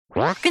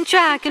I can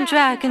track and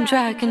track and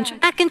track and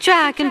I can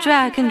track and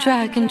track and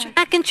track and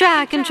I can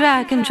track and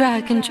track and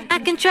track and I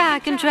can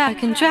track and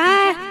track and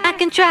try. I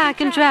can track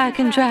and track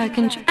and track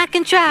and I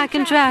can track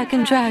and track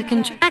and track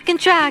and I can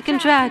track and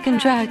track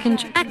and track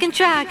and I can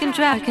track and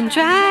track and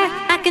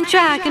try. I can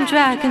track and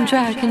track and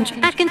track and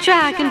I can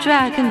track and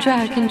track and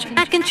track and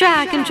I can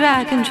track and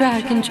track and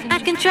track and I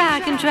can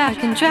track and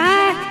track and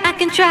try. I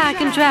can track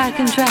and track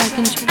and track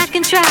and I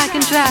can track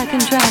and track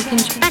and track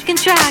and I can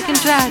track and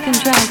track and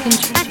track and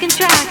I can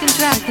track and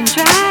track and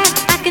try.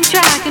 I can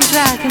track and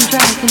track and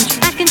track and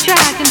I can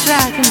track and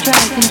track and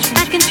track and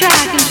I can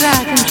track and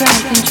track and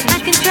track and I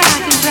can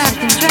track and track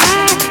and try.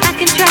 I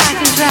can track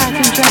and track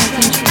and track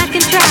and I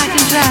can track and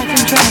track and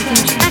track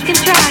and I can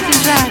track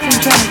and track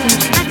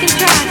and track and I can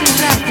track and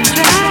track and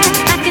try.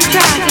 I can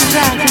track and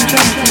track and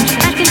track and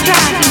I can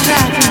track and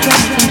track and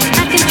track and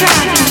I can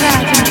track and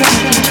track and track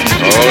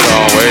and hold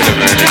on, wait a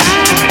minute.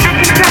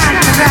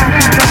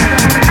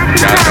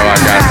 Y'all know I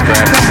got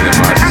scratches in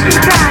my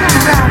shit.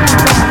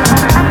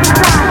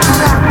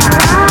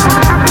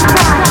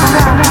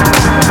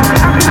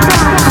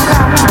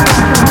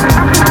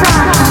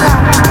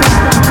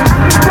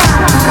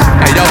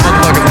 Hey, y'all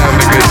motherfuckers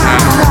having a good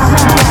time.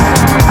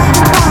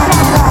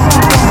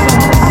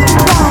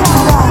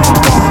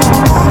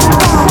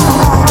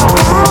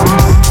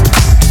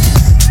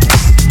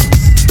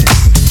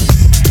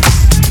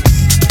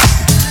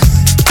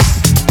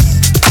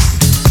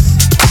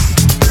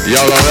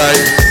 Y'all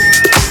alright?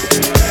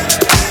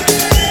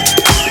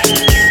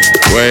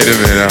 Wait a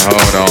minute,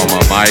 hold on,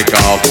 my mic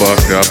all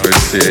fucked up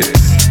and shit.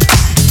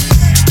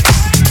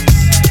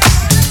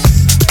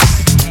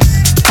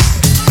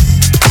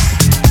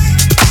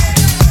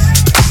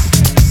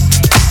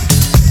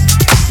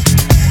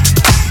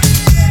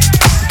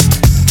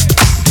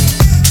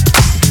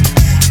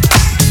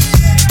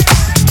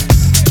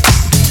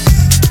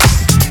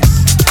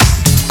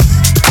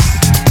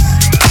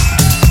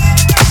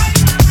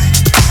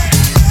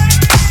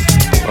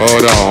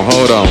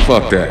 Hold on,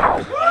 fuck that.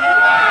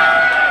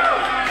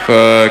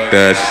 Fuck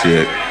that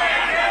shit.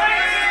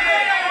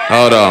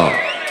 Hold on.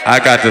 I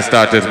got to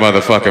start this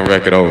motherfucking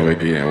record over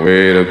again.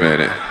 Wait a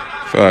minute.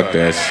 Fuck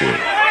that shit.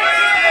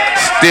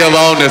 Still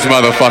on this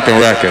motherfucking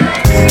record.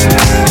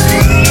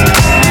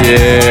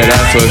 Yeah,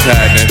 that's what's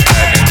happening.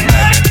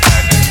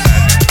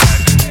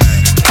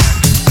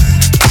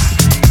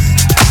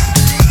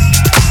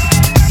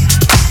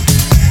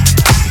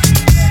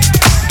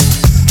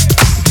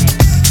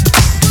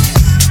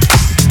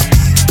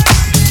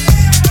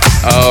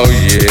 Oh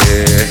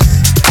yeah.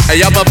 Hey,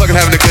 y'all motherfuckers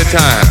having a good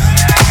time.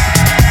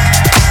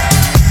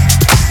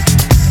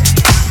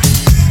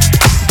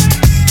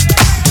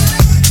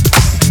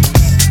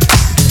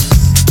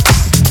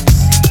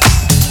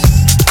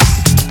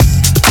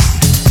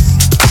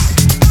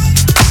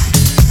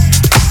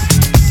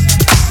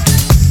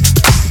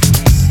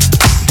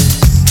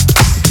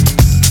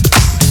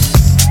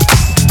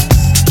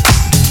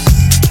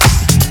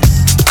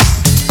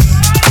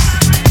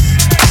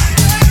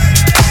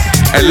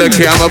 Hey, look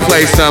here, I'm gonna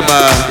play some,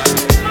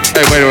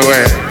 hey,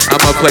 wait. I'm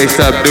gonna play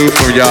something new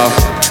for y'all.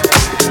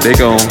 They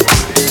oh,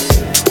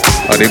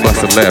 they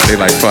must have left. They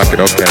like, fuck it,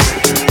 okay.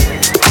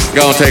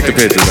 Go on, take the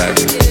picture back.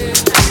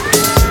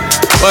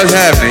 What's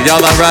happening?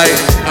 Y'all alright?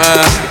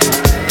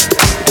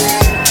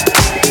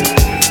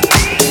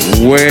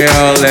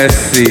 Well, let's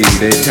see.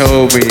 They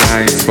told me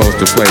I ain't supposed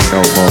to play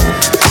no more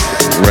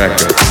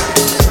records.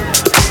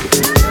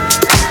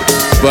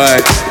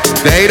 But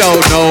they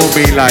don't know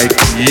me like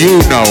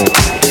you know.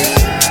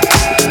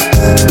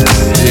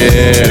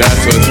 Yeah,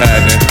 that's what's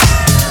happening.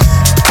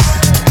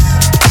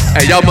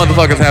 Hey, y'all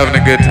motherfuckers having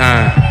a good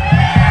time.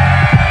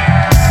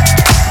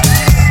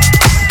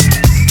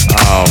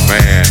 Oh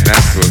man,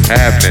 that's what's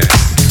happening.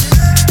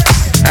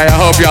 Hey, I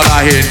hope y'all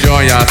out here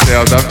enjoying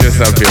yourselves. I'm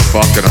just up here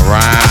fucking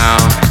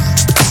around.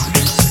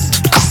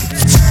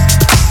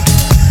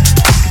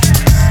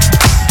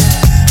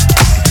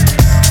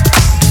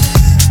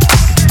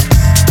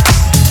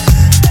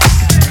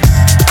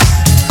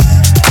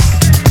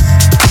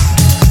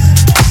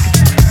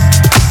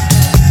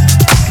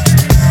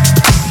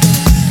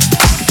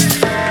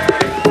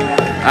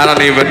 I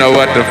don't even know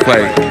what to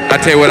play. I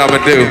tell you what I'm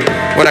gonna do.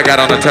 What I got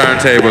on the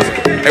turntables.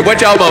 Hey,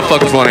 what y'all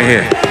motherfuckers wanna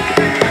hear?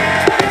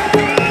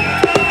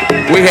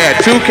 We had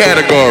two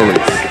categories.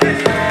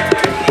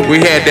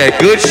 We had that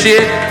good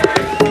shit,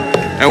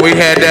 and we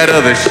had that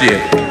other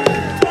shit.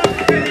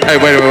 Hey,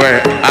 wait.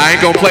 I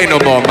ain't gonna play no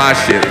more of my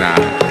shit now.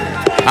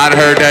 I'd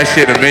heard that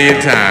shit a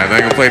million times.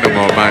 I ain't gonna play no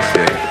more of my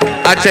shit.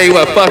 I tell you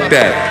what, fuck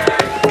that.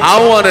 I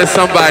wanted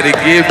somebody to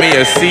give me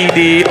a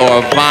CD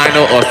or a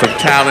vinyl or some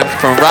talent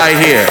from right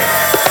here.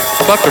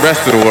 Fuck the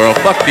rest of the world.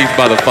 Fuck these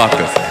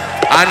motherfuckers.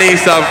 I need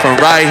something from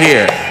right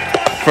here.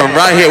 From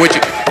right here. What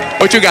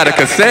you got, a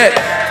cassette?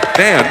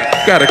 Damn,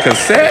 you got a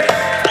cassette?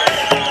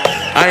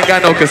 I ain't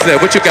got no cassette.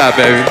 What you got,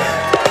 baby?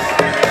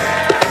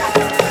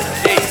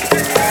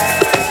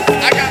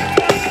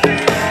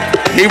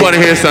 He wanna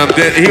hear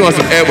something. He wants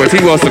some Edwards.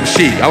 He wants some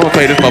Sheep. I wanna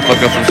play this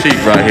motherfucker some Sheep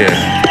right here.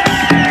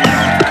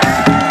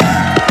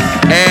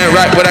 And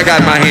hand right, what I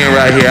got in my hand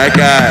right here, I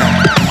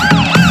got,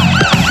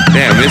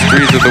 damn,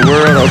 Mysteries of the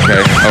World,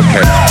 okay.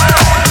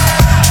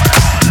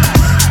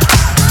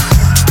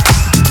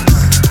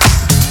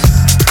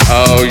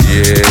 Oh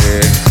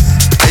yeah.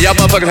 Hey, y'all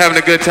motherfuckers having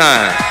a good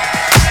time.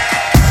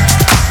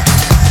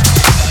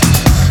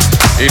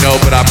 You know,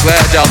 but I'm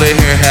glad y'all in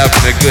here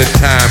having a good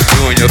time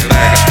doing your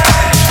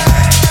thing.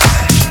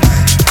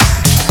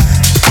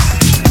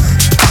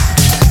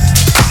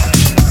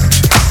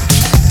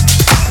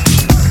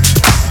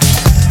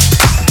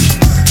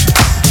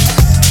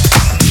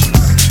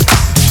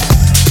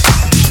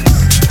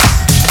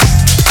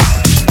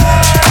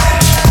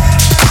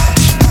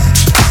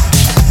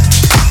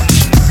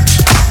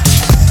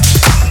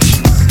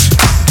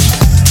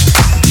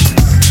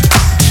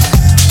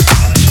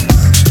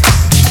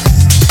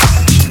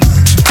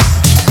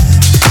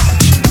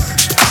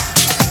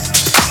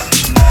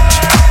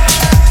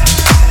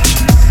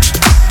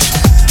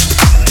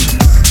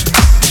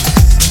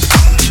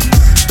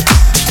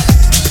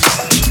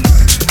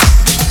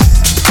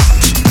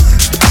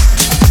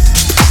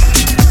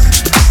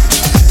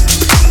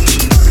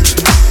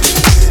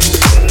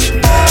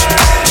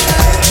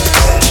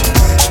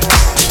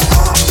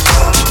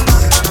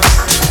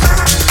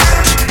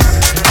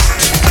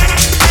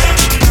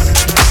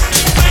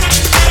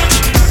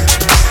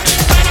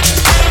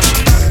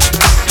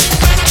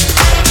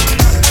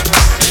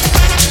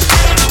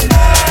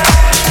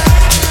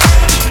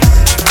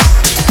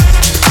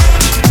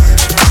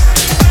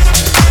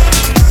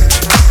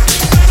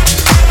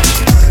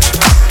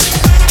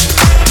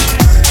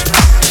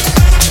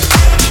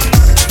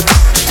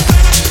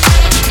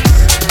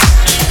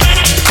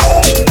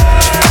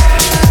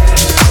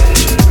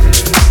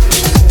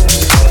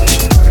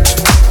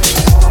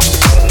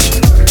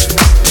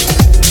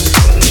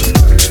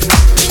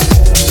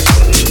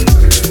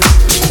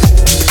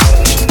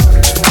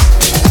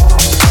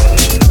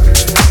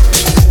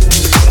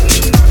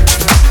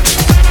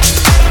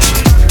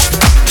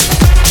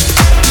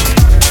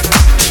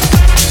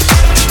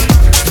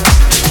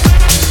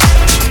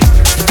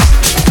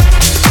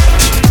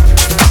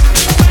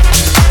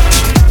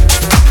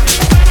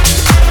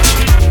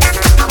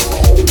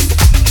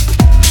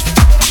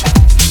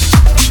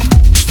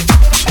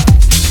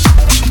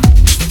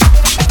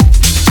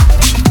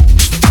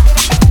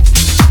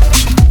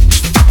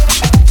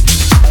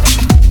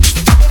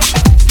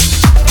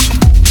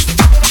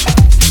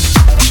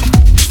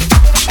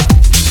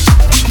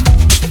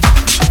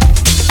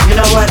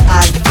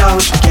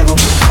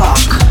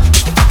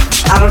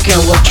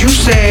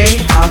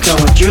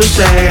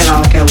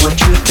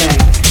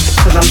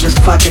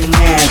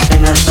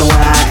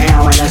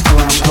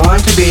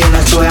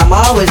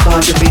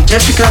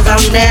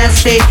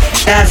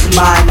 That's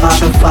my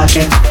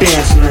motherfucking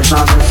business,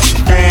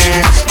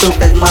 understand,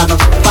 stupid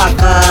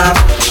motherfucker?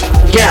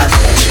 Yes,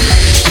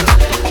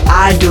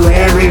 I do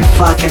every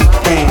fucking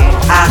thing.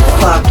 I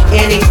fuck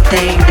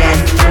anything that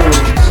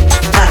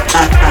moves. Ha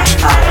ha ha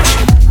ha.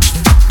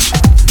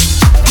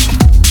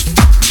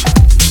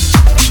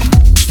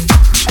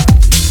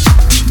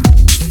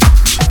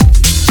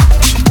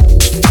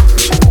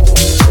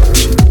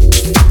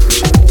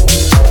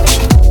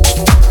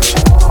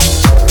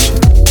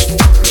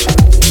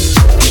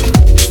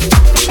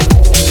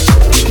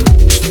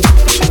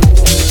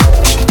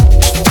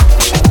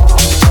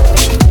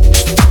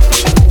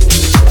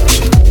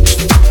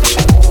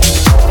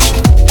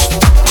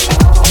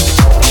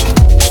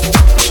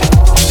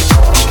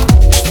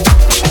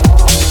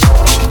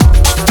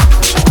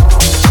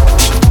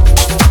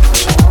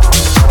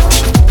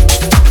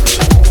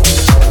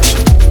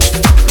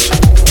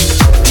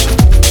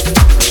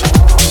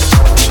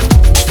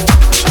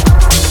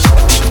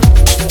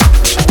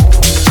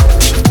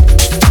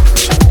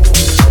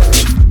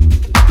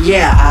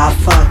 Yeah, I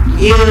fuck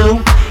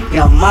you,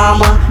 your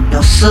mama,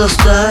 your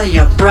sister,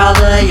 your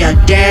brother, your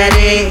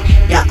daddy,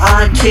 your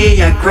auntie,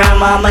 your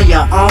grandmama,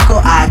 your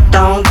uncle. I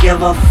don't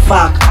give a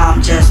fuck,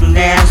 I'm just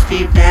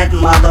nasty that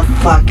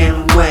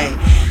motherfucking way.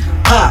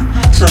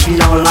 So if you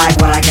don't like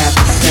what I got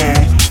to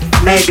say,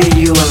 maybe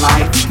you will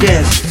like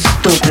this,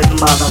 stupid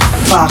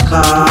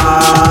motherfucker.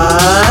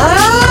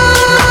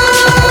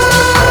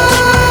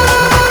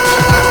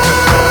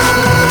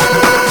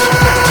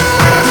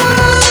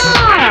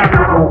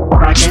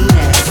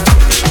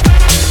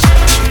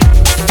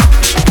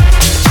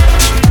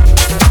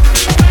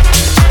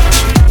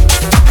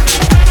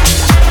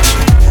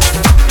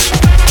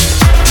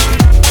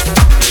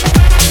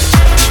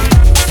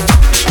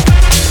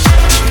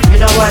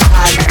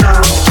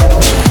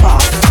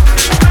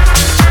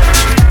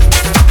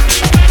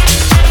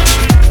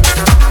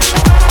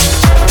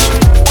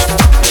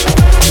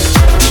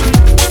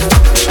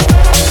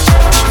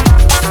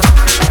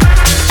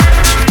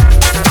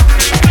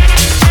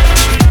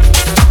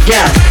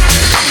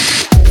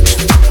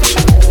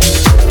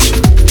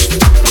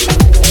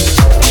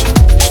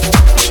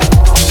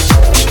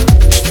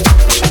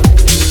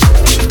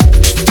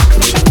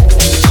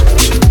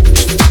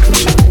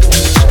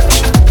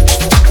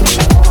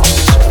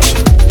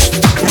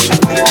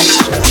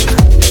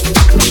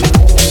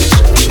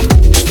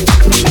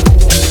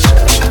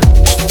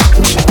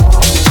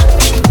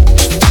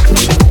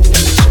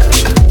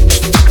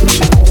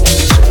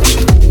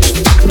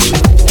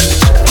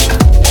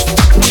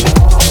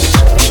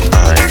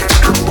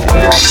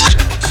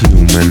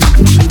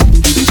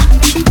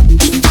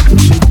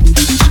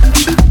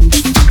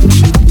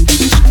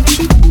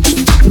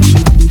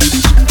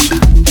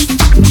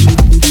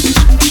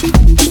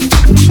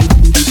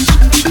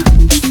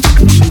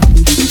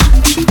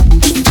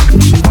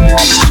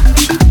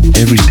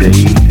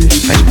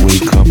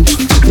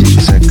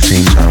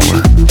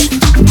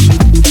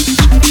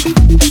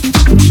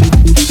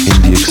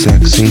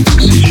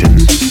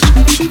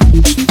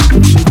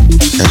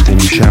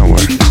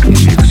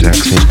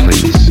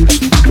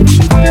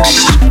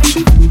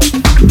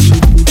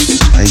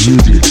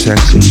 the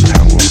exact same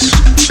towels.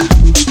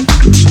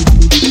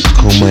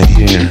 Comb my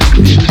hair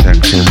the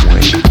exact same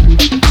way.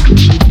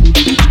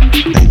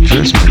 I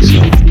dress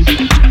myself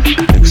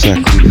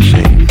exactly the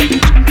same.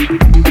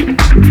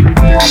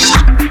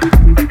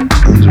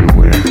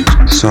 Underwear,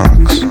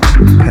 socks,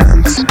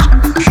 pants,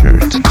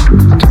 shirt,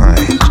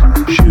 tie,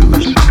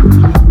 shoes.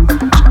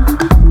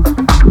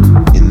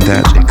 In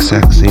that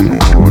exact same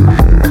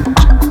order.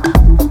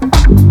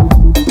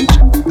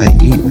 I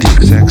eat the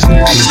exact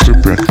same thing for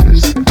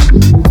breakfast.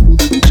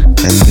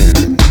 And then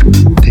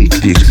take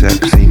the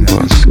exact same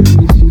bus.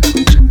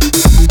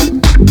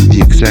 The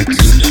exact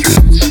same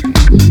streets.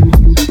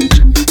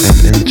 And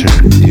enter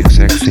the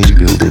exact same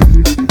building.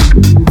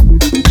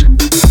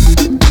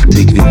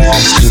 Take the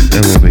exact same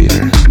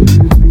elevator.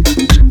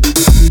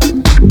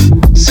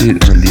 Sit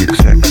on the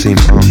exact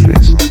same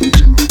office.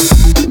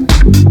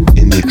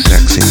 In the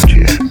exact same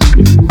chair.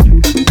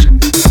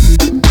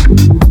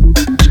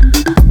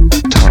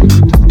 Talk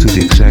to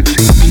the exact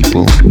same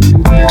people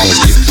about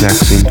the exact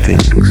same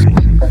things.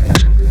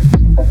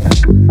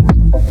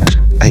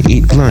 I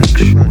eat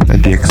lunch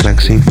at the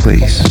exact same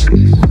place.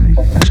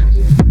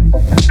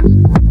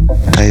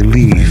 I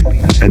leave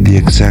at the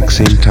exact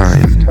same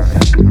time.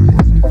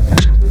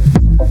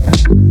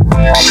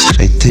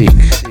 I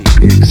take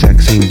the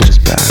exact same bus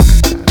back,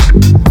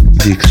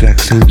 the exact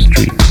same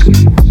streets,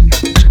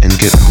 and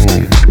get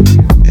home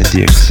at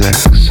the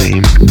exact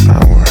same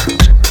hour.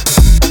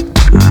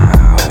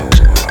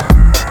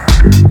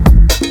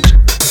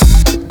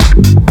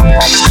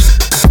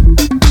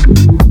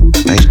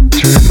 I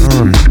turn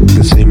on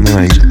the same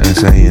light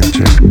as I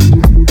enter.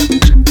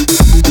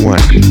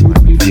 Watch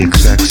the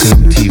exact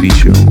same TV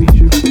show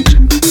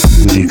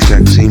with the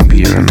exact same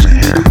beer in my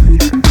hand.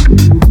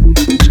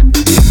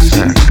 The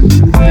exact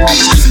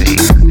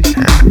same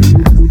hand.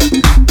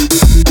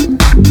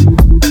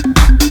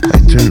 I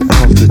turn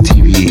off the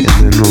TV and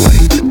then the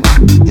light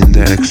in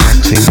that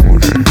exact same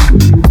order.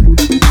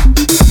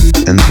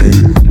 And then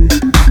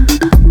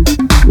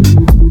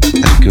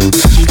I go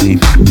to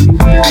sleep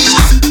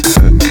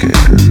again.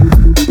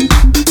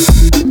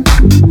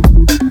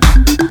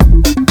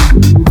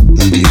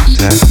 In the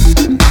exact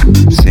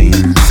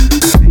same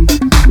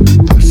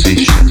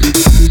position.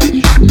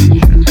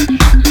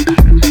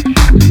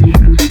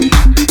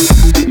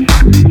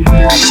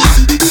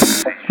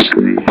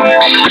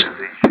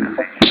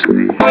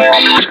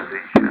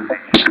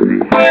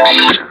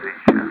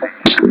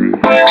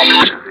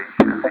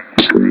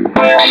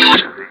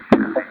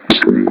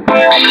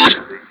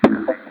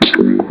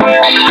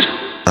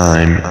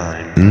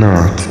 I'm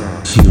not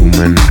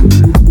human.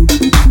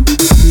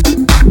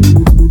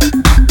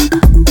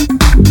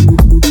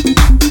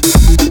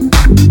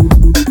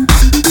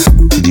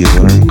 The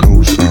alarm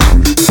goes on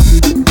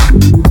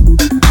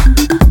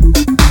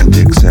at the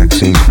exact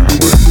same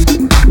hour.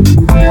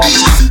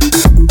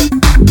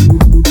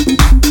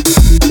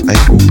 I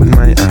open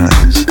my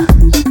eyes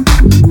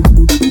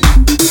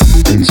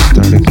and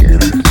start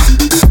again.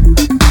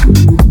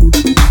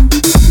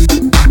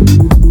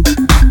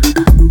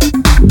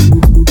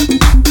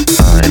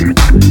 I'm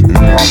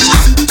not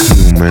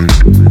human.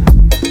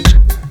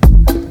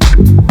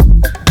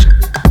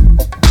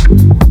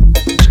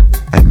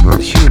 I'm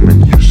not human,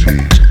 you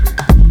see.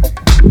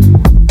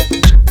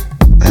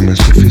 I'm a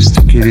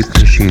sophisticated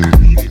machine,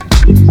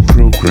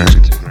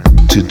 programmed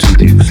to do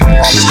the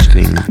exact same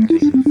thing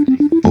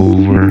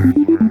over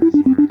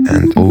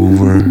and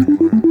over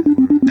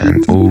and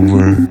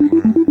over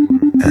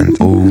and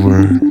over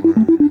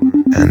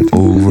and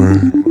over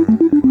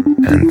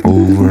and over and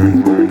over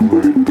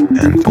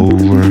and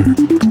over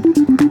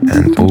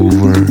and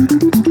over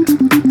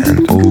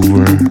and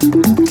over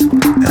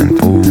and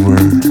over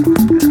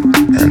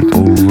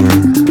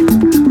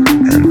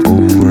and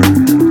over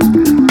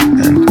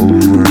and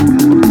over.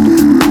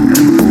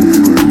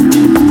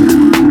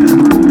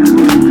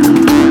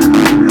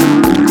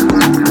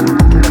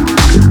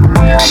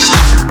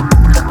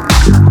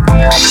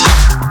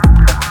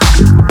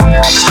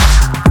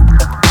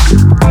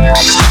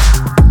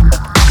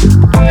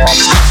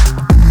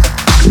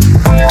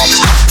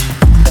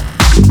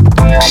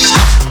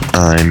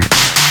 I'm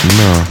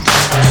not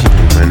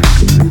human.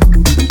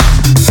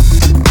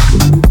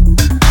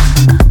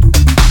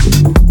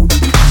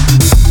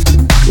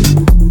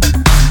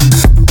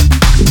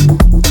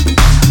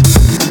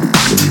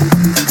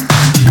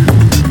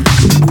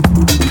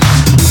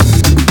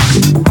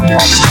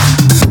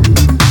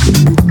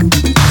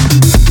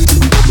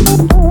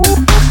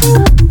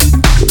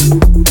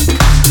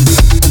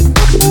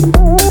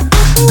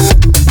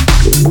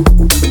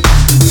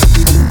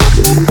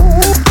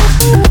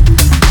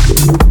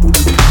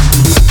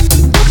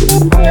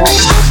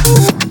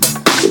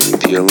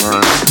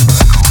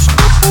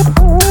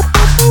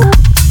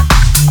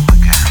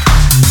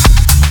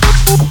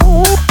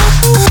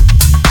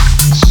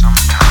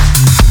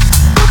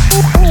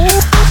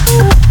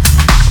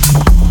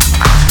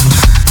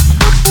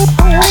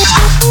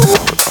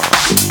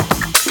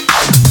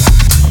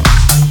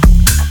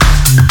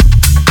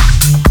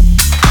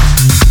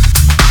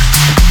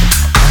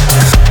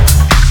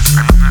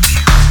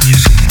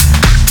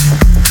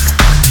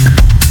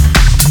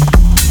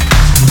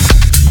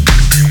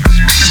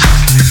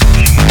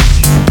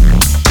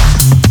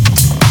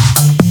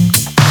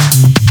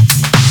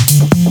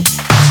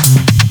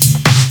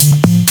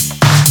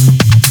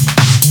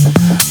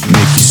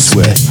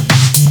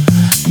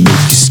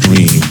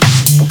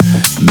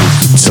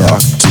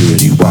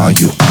 while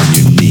you're on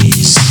your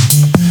knees.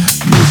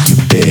 Make you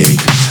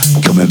beg,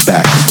 coming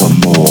back for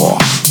more.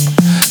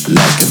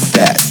 Like a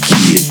fat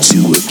kid to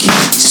a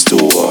candy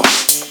store.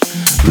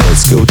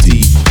 Let's go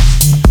deep,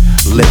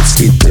 let's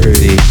get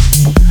dirty.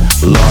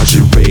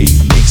 Lingerie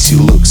makes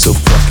you look so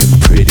fucking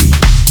pretty.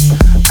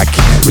 I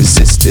can't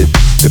resist it,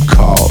 the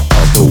call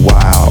of the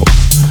wild.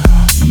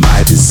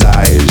 My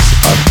desires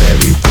are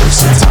very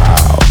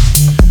versatile.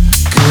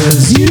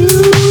 'Cause you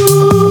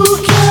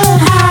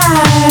can't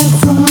hide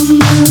from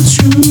the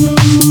truth.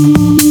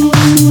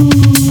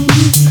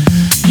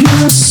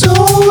 You're so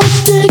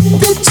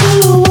addicted to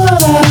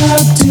what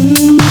I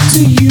do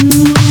to you.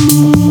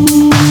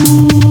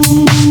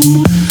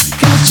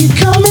 Got you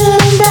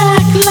coming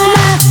back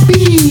like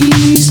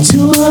bees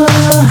to a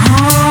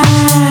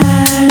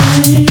hive.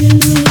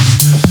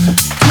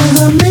 'Cause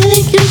I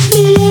make you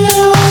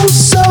feel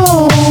so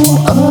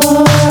alive.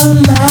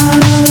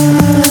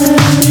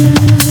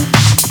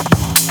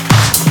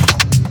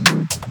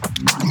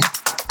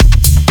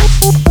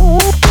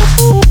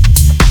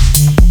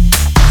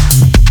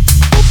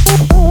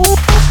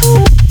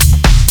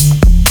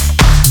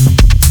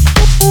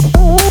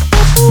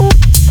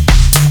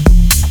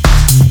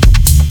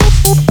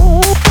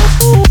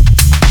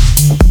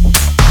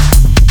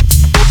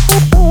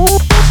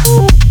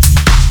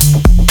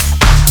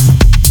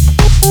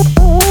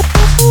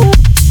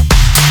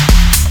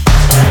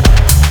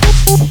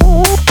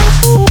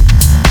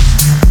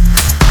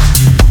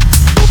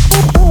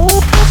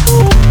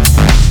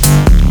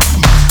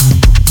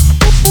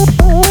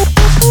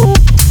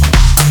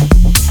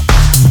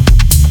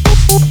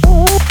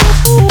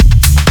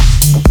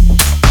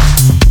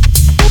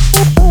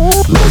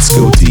 Let's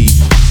go deep,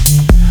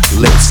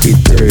 let's get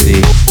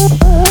dirty.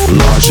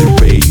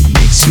 Lingerie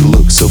makes you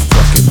look so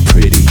fucking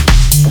pretty.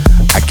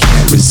 I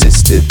can't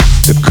resist it,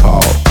 the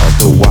call of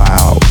the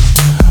wild.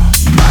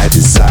 My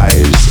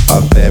desires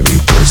are very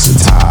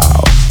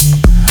versatile.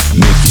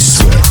 Make you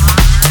sweat,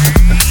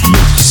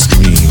 make you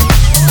scream,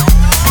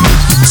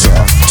 make you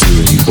talk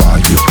dirty while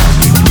you're on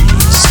your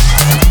knees.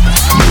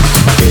 Make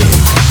you beg,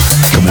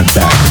 coming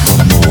back for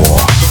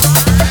more.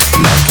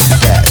 Like a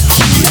fat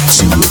kid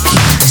to a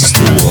candy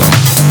store.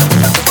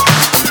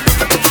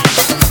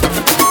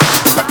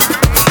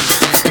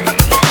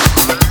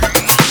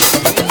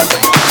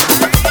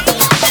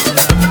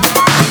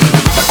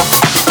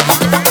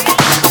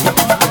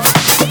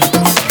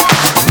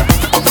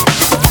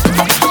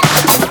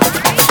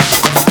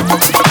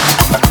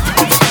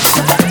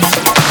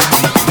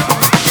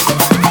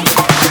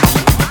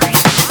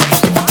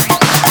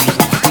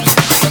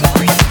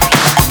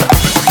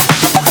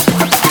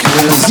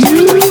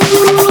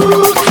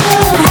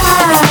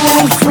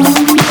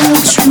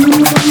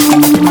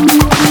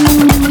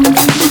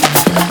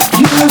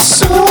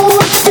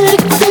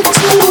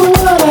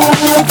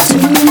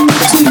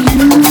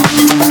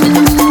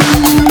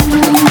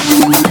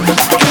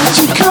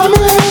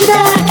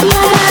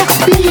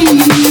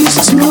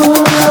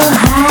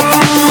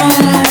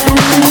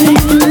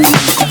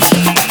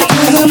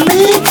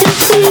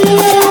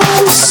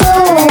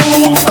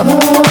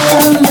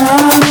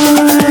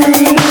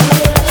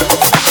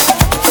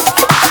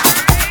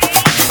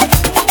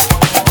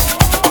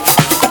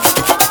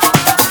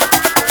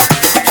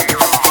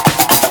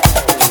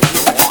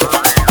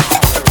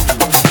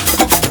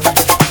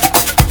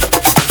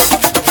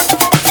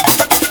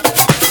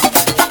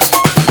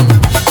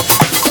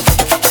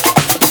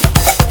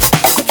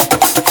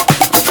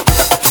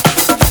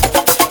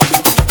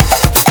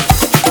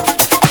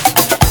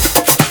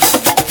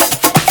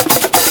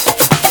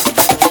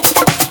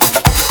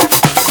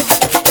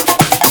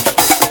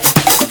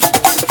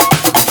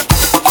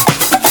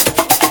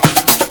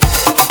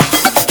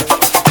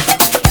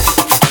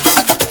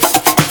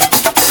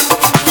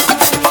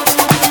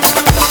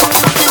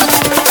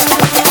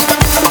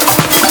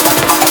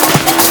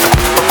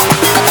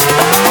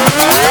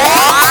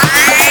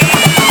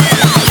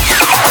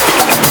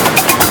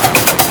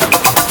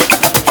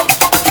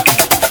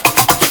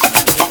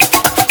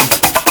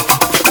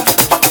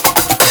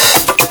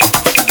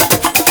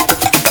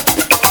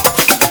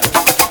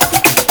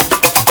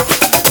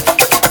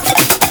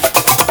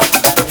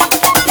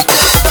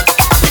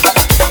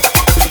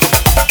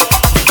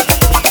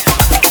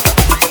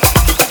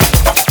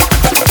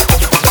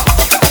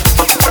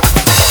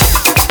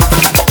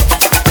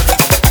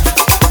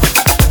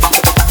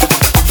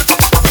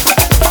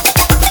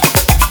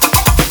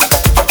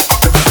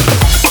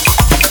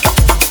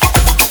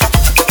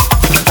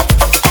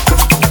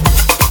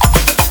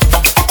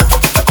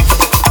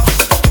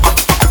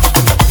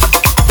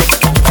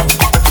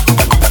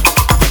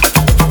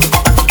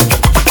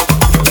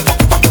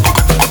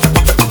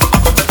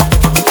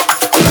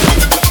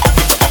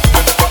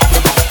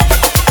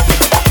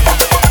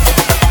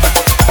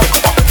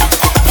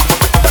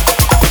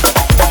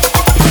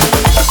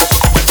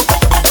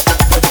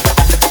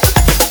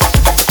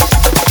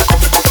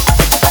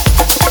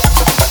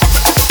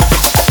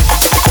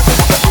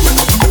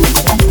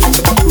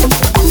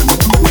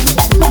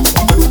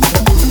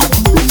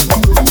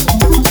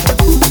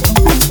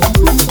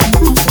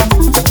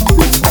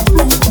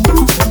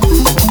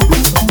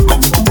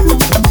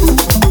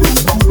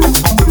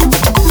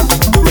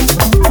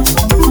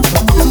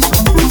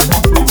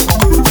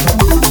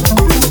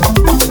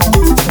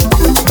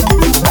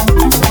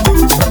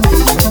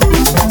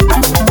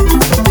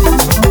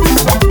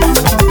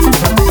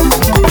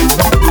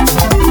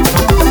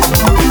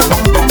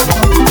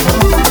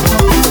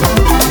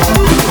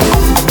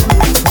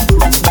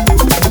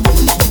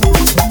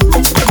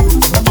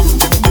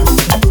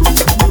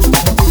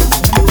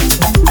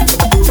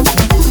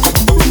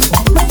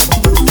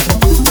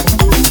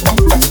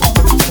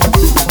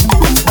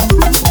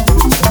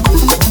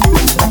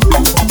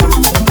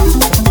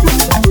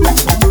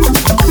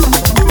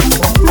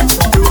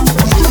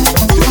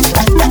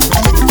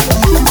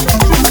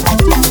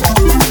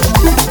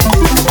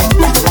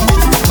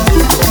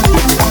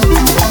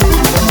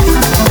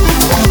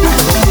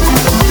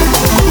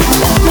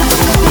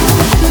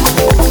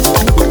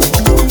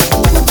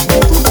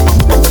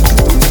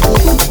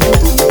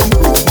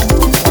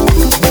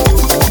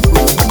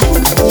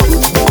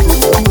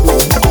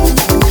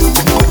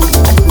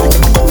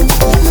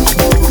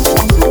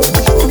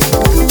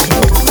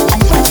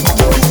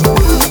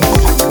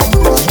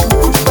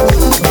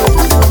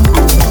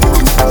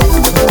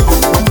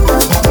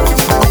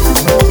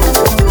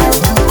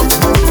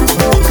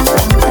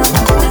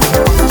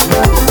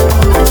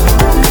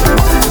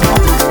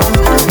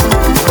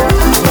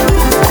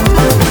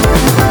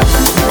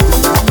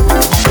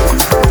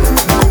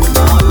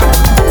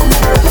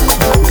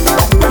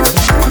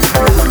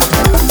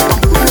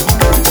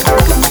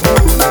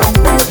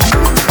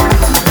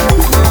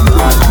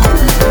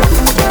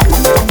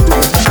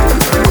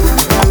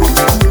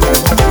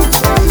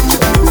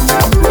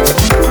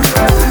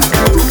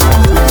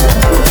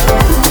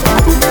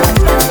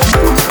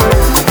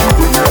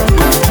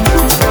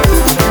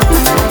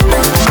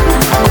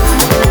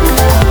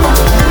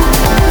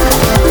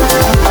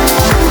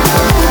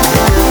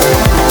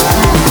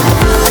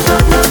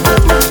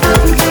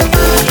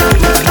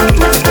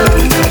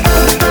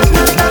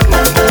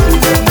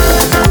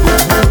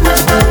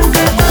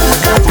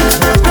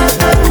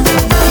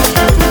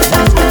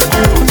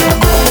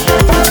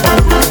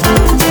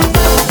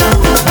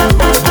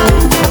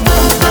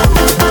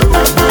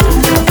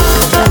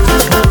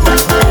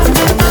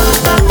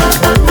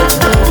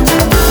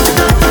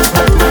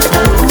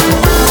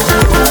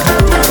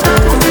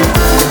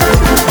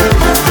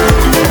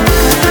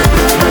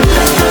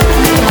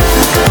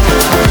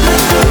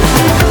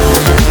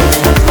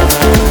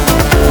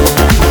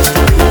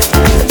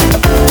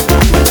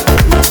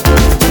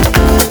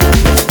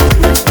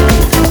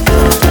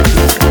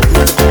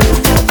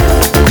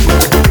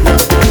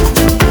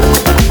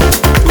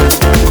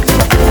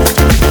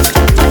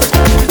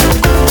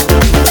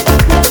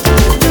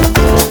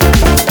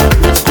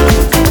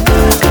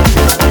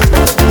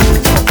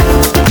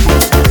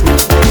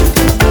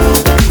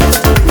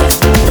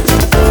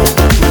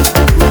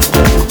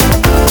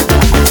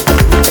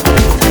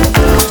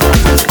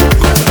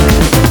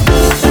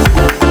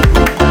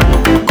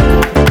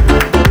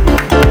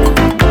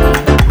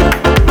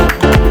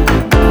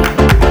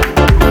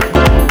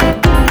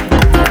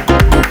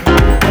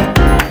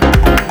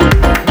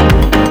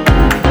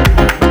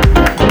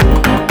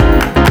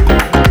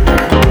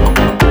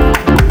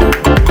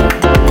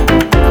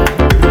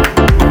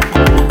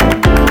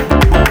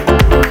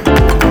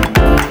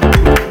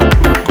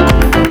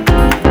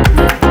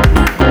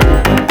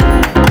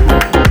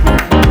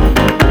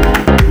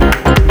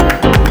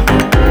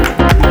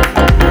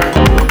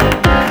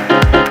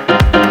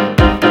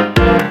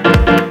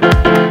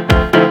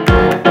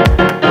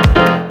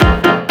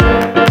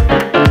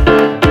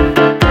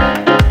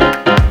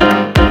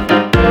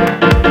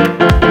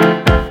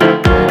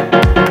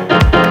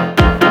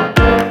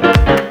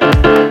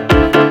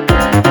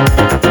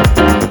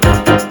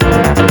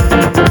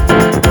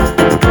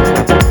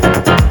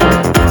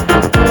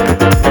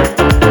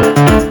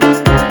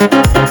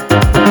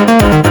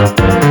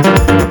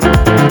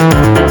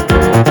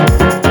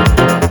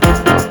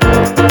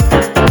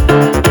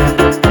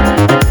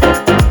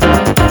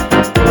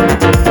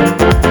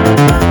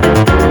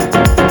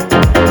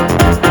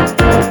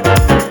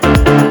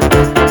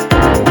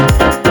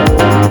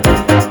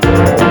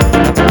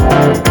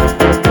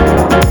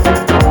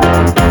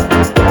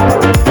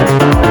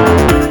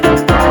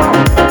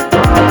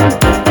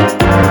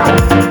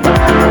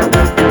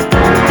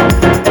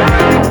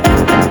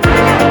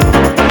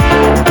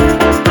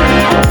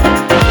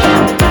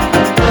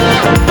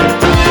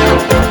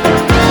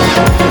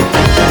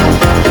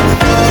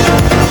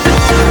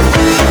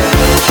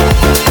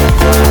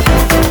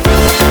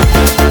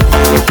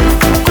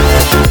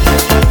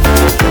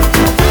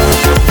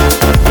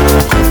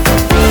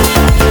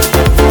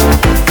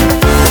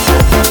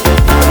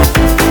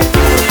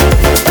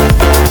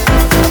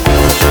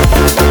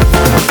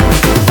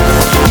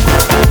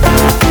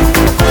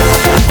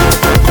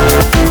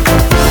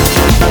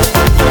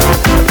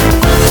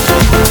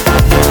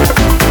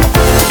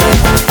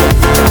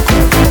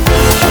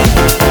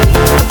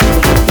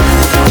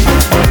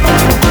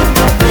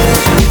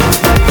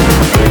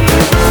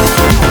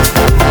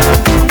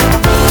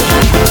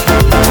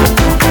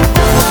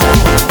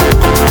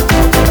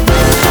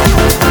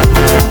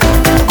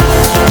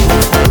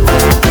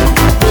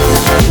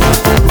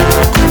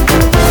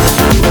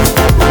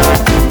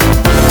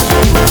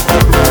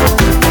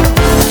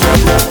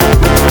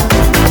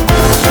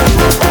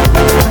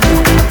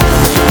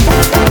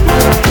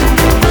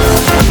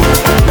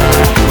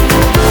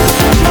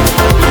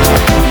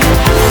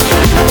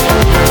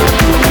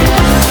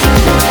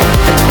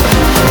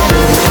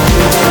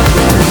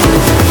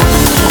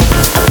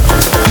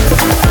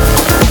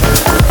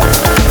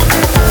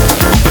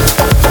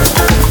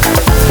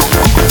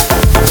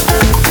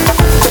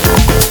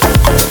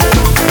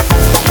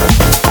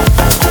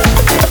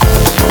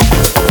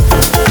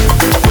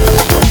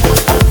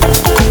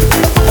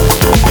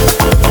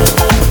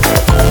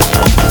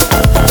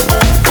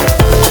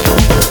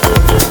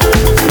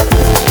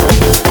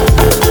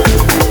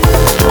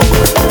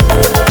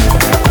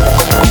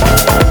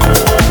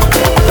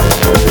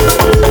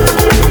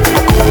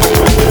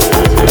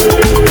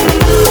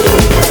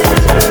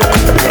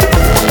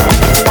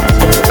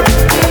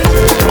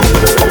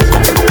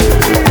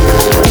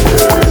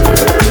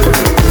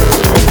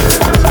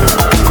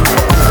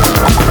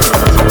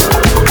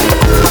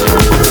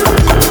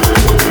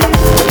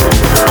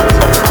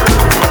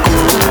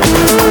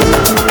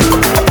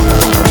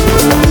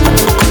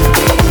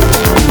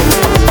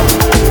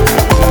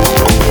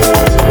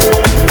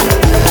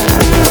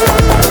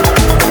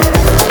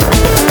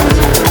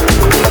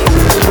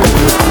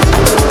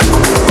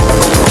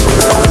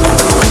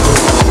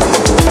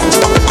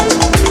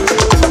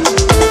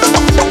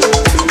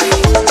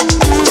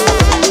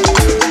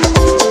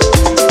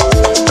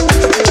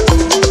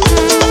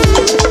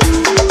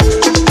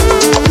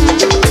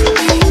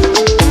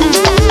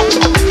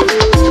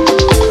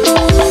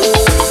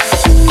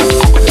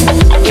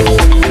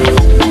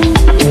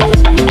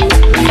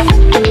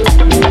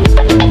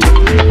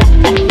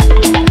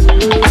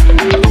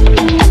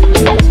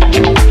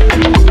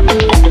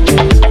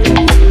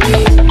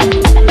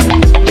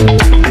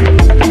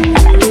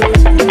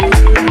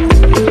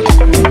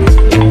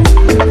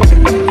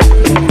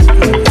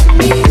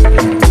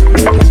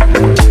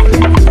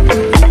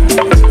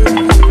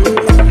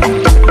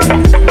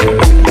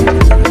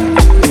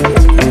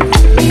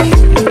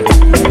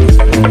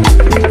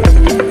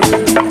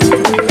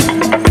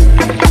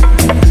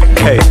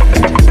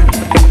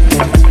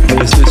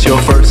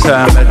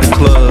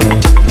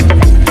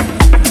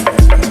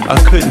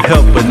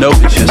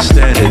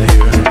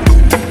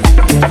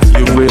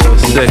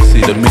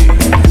 sexy to me.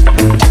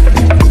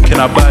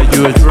 Can I buy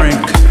you a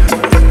drink?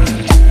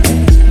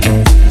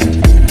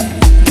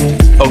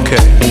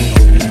 Okay.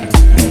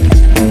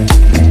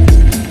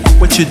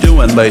 What you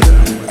doing later?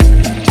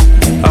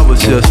 I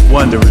was just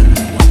wondering,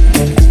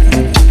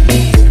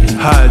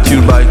 how'd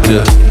you like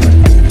to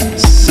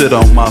sit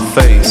on my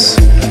face?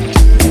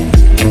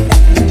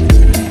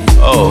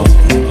 Oh,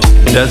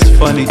 that's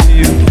funny to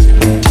you?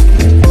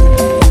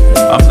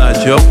 I'm not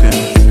joking.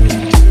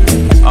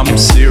 I'm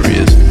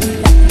serious.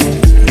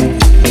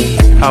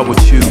 How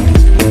would you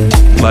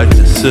like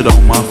to sit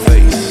on my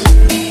face?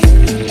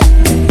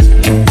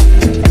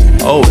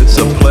 Oh, it's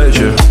a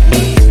pleasure,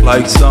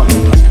 like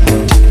something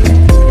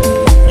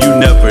you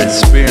never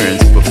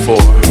experienced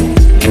before.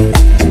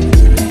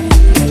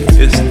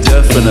 It's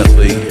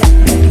definitely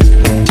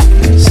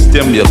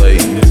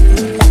stimulating.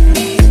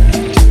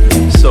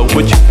 So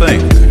what you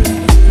think?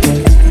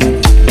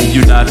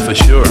 You're not for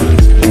sure?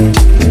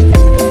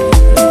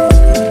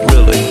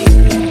 Really?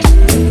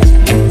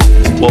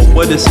 Well,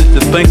 what is it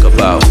to think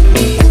about?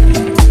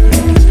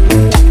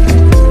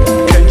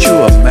 Can't you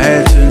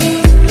imagine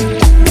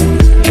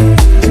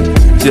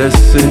just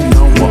sitting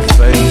on my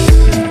face?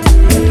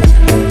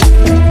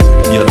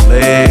 Your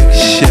legs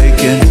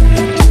shaking,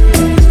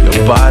 your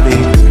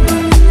body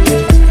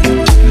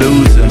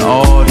losing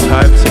all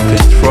types of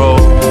control.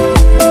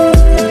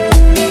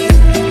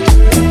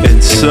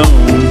 And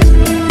soon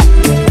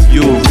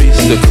you'll reach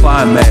the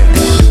climax,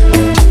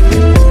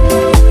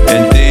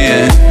 and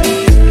then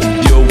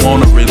you'll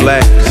want to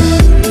relax.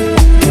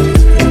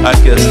 I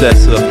guess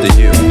that's up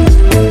to you.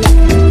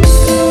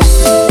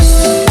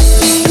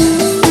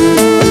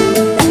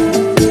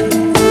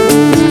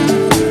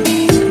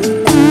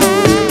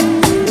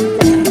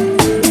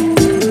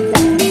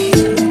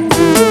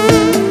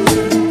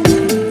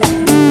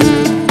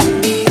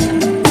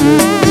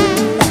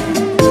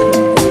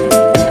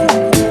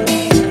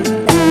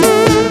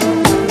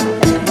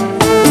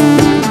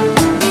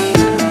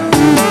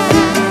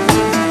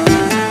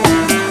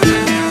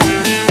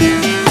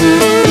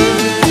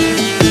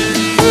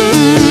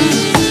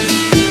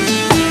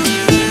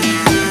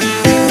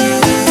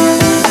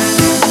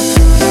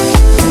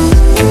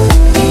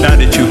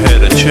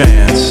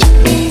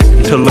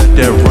 To let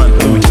that run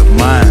through your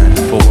mind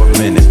for a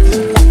minute.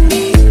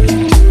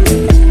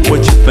 What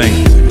you think?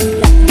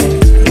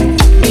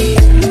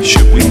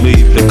 Should we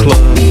leave the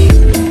club?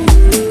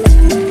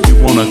 You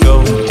wanna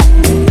go?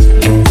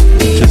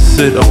 Just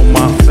sit on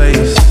my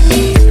face.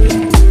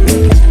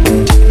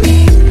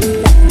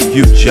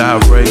 You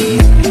gyrating,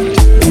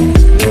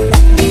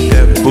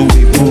 that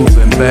booty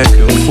moving back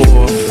and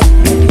forth,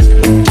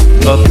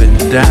 up and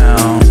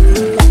down,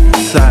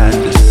 side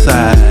to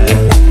side.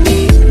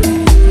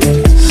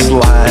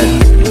 Slide,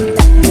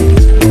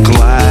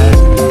 glide.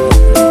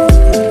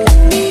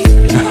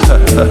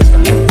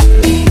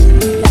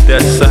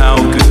 That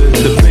sound good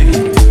to me.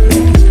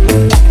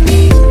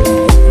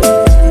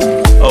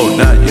 Oh,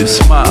 now you're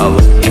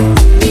smiling.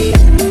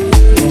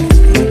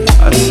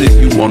 I see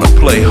you wanna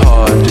play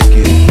hard to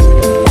get.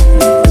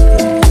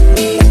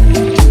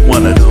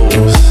 One of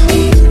those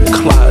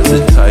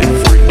closet type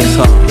freaks,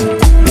 huh?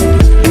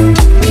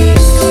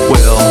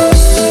 Well,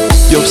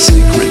 your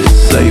secret is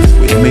safe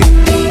with me.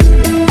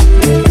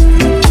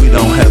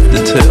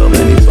 Tell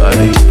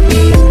anybody.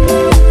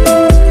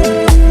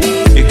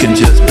 It can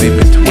just be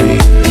between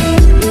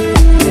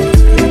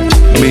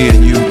me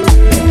and you.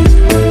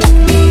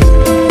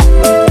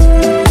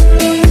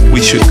 We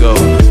should go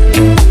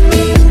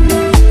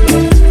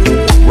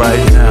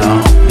right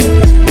now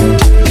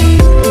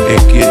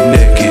and get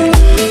naked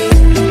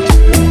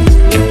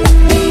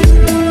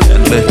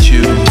and let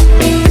you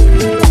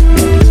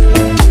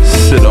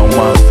sit on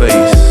my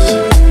face.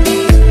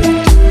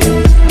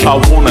 I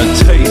wanna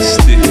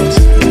taste it.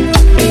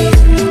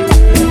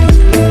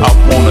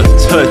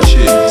 Touch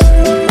it.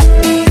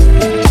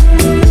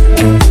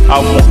 I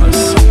wanna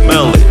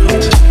smell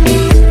it.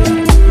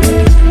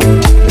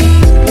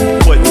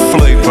 What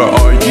flavor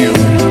are you?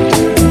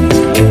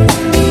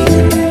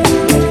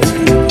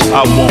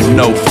 I won't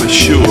know for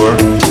sure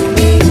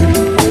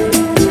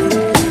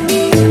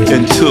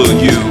until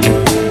you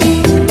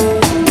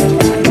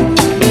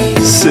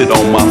sit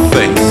on my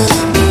face.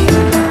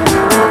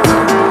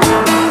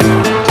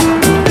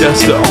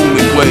 That's the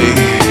only way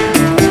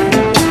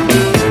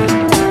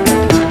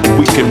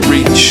we can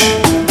reach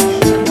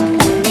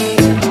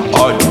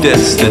our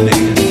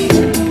destiny.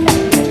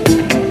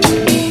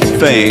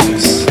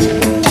 Things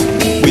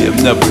we have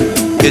never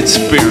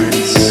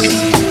experienced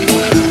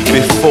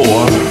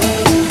before.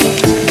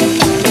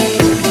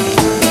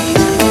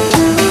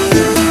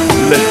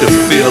 Let the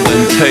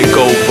feeling take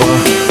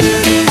over.